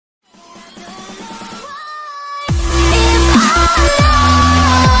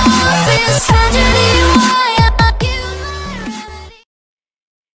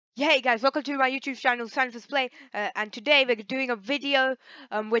Yeah, hey guys, welcome to my YouTube channel, Sanifer Playz, and today we're doing a video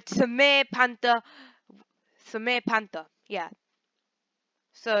with Sameerpanther. Sameerpanther, yeah.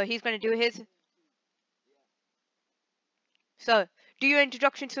 So he's gonna do his. So do your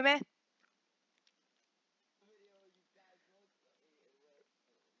introduction, Sameer.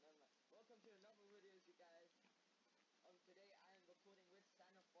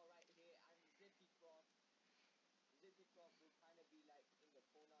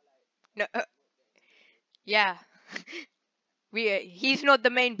 No, yeah, he's not the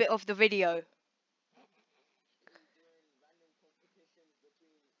main bit of the video.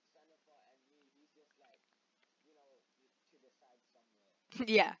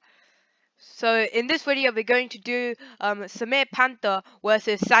 Yeah. So in this video we're going to do Sameerpanther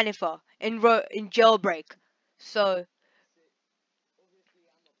versus Sanifer in jailbreak. So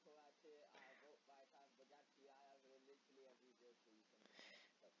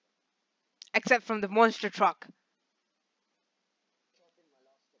except from the monster truck.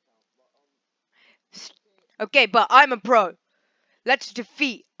 Okay, but I'm a pro. Let's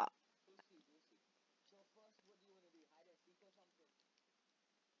defeat.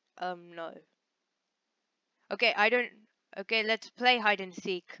 No. Okay, I don't. Okay, let's play hide and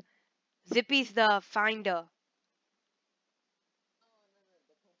seek. Zippy's the finder.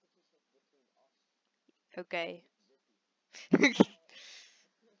 Okay.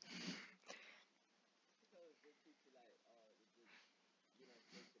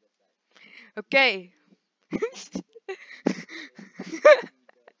 Okay.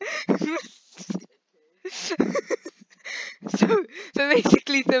 so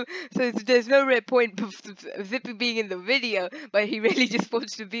basically so there's no real point of Zippy being in the video, but he really just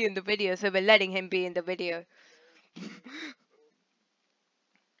wants to be in the video, so we're letting him be in the video.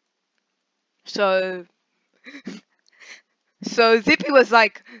 So Zippy was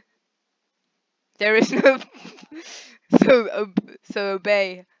like, there is no so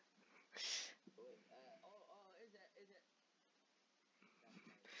obey.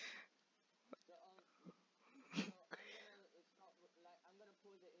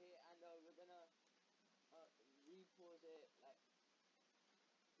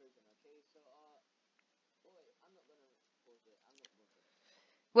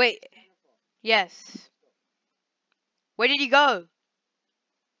 Wait, yes. Where did he go?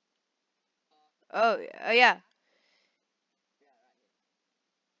 Oh, yeah.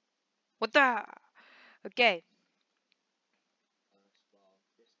 What the? Okay.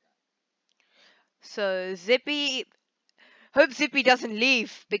 So Zippy, hope Zippy doesn't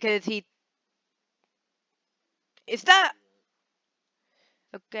leave because he. Is that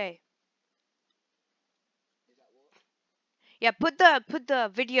okay? Yeah, put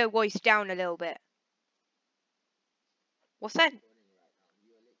the video voice down a little bit. What's that?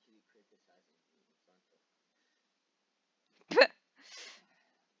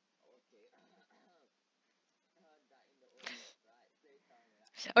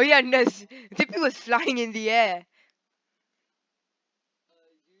 Oh yeah, no, Zippy was flying in the air.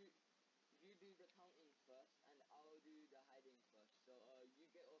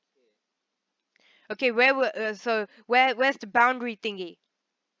 Okay, where's the boundary thingy?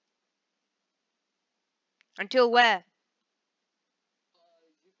 Until where?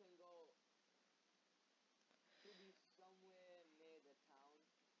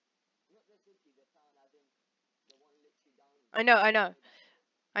 I know, I know,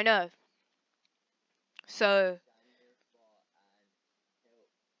 I know. So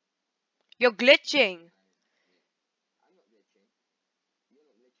you're glitching.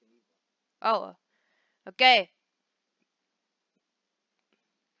 Oh, okay.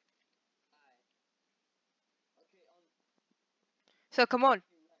 So come on.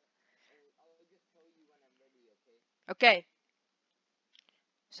 Okay.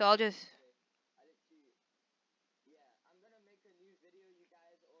 So I'll just.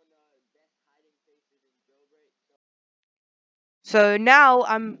 So now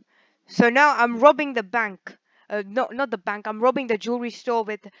I'm. So now I'm robbing the bank. Not the bank. I'm robbing the jewelry store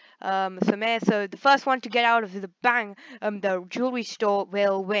with Sameer. So the first one to get out of the bank, the jewelry store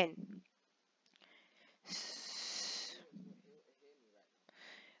will win.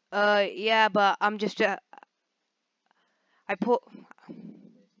 Yeah, but I'm just. I put.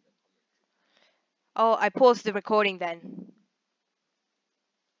 Oh, I paused the recording then.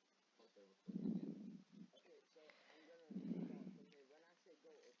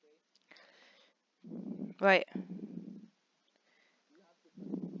 Right.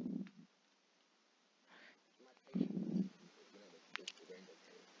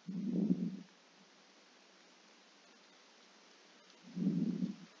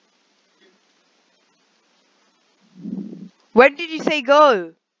 When did you say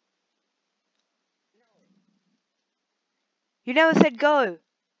go? You never said go.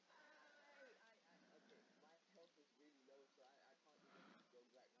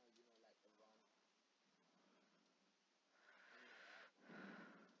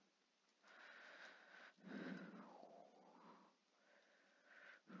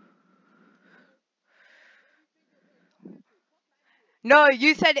 No,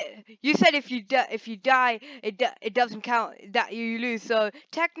 you said if you die, it doesn't count that you lose. So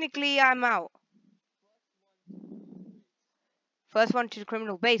technically, I'm out. First one to the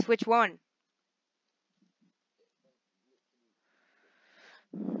criminal base. Which one?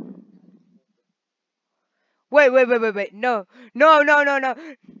 Wait. No, no.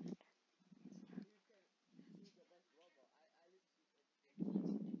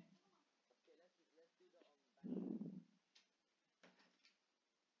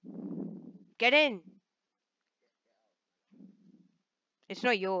 Get in. It's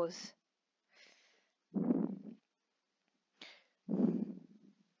not yours.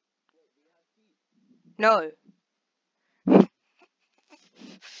 No.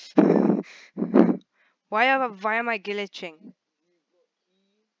 Why am I glitching?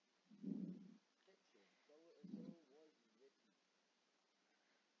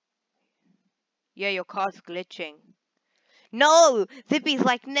 Yeah, your car's glitching. No, Zippy's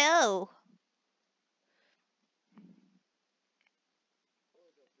like no.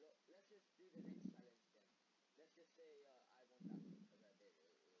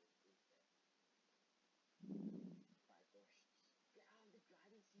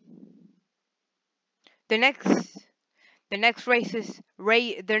 The next the next race is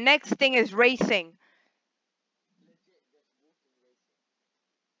the next thing is racing.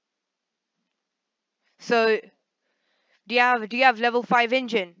 So do you have level 5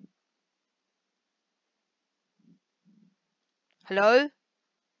 engine? Hello?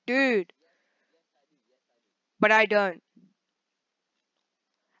 Dude, but I don't.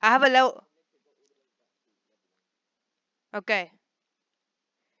 I have a level. Okay.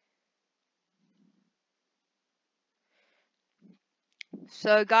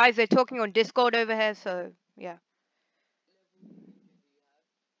 So guys, they're talking on Discord over here, so yeah.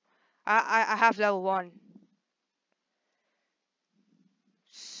 I have level 1.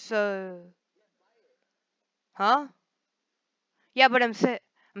 So, huh? Yeah, but I'm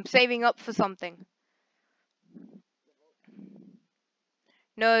saving up for something.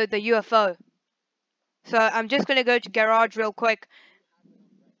 No, the UFO. So I'm just gonna go to garage real quick.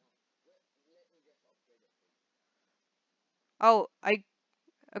 Oh,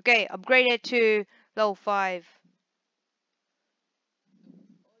 okay, upgrade it to level 5.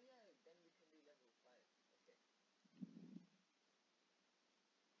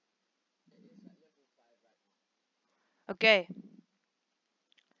 Okay.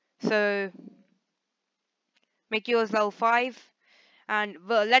 So make yours level 5 and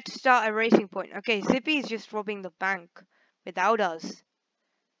well, let's start a racing point. Okay, Zippy is just robbing the bank without us.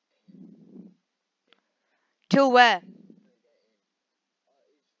 Till where?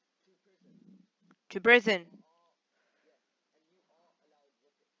 To prison.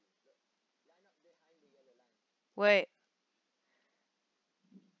 Wait.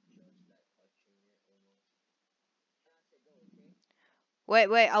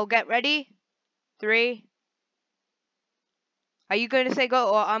 Wait, I'll get ready. 3. Are you going to say go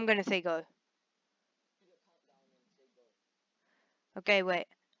or I'm going to say go? Okay, wait.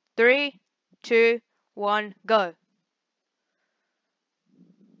 3, 2, 1, go.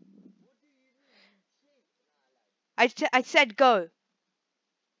 I said go.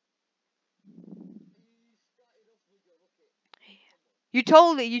 You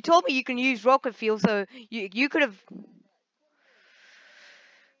told me you can use rocket fuel, so you could have.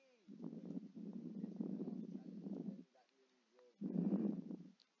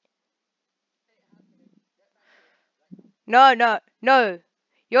 No.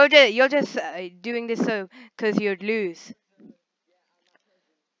 You're just doing this so because you'd lose.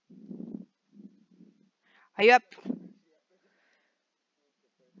 Are you up?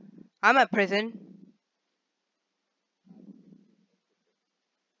 I'm at prison.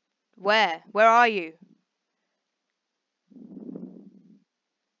 Where? Where are you?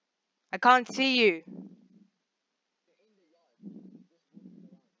 I can't see you.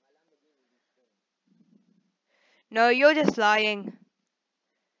 No, you're just lying.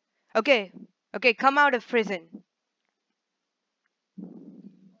 Okay, okay, come out of prison.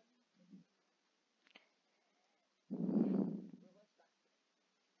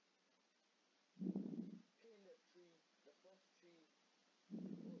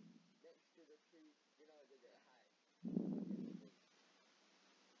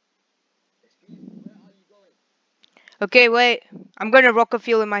 Okay, wait. I'm gonna rocket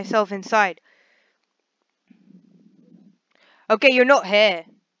fuel myself inside. Okay, you're not here.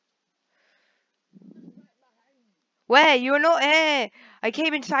 Where? You're not here. I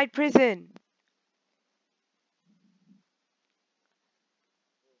came inside prison.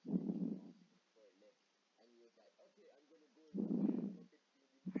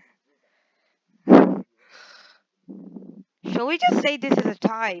 Shall we just say this is a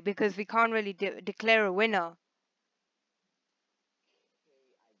tie because we can't really declare a winner?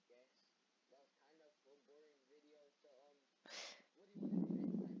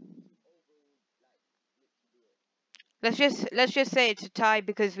 Let's just say it's a tie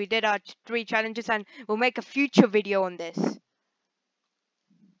because we did our three challenges and we'll make a future video on this.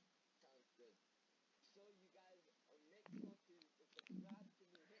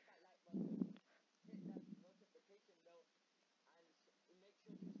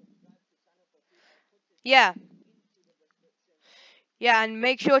 Yeah, yeah, and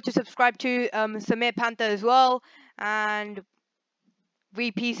make sure to subscribe to Sameerpanther as well. And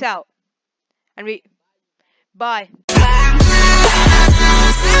we peace out and we bye.